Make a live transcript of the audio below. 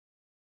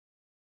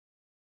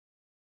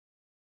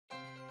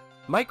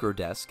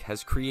Microdesk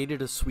has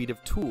created a suite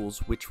of tools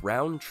which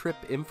round-trip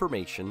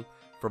information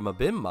from a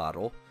BIM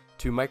model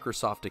to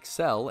Microsoft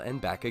Excel and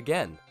back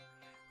again.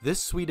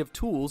 This suite of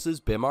tools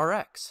is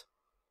BIMrx.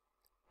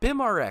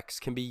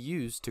 BIMrx can be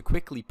used to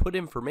quickly put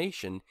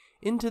information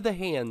into the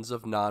hands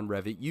of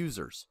non-Revit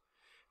users.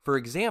 For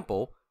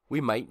example, we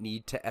might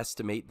need to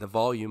estimate the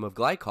volume of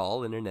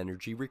glycol in an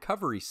energy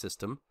recovery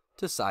system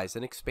to size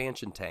an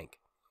expansion tank.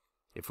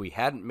 If we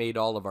hadn't made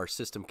all of our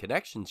system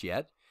connections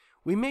yet,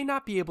 we may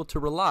not be able to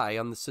rely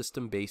on the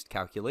system-based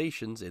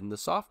calculations in the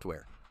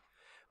software.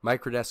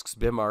 Microdesk's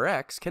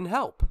BIMrx can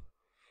help.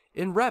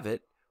 In Revit,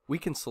 we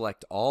can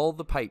select all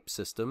the pipe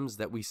systems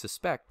that we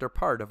suspect are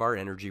part of our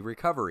energy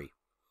recovery.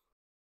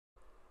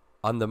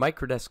 On the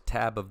Microdesk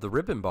tab of the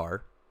ribbon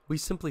bar, we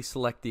simply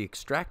select the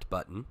Extract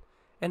button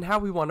and how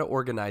we want to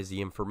organize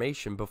the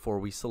information before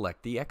we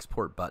select the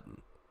Export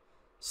button.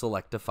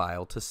 Select a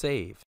file to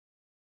save.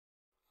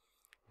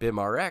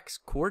 BIMrx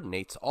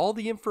coordinates all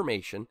the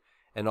information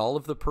and all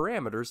of the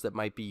parameters that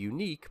might be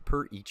unique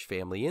per each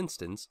family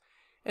instance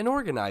and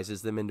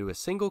organizes them into a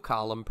single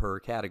column per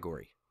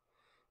category.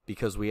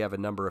 Because we have a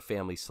number of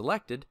families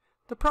selected,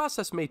 the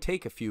process may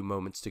take a few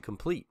moments to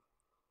complete.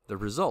 The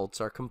results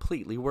are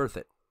completely worth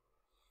it.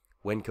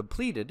 When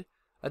completed,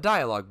 a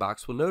dialog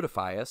box will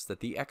notify us that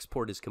the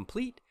export is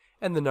complete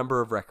and the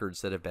number of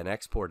records that have been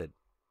exported.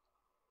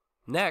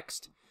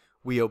 Next,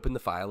 we open the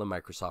file in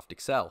Microsoft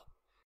Excel.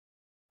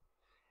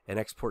 An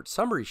export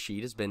summary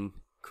sheet has been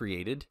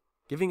created,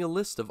 giving a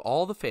list of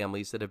all the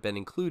families that have been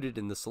included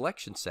in the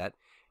selection set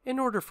in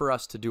order for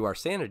us to do our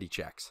sanity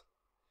checks.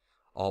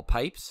 All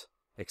pipes,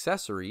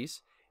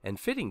 accessories, and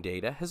fitting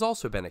data has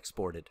also been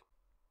exported.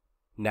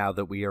 Now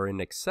that we are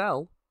in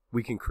Excel,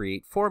 we can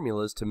create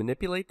formulas to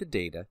manipulate the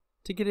data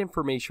to get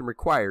information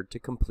required to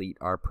complete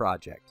our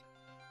project.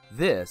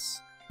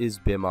 This is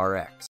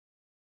BIMrx.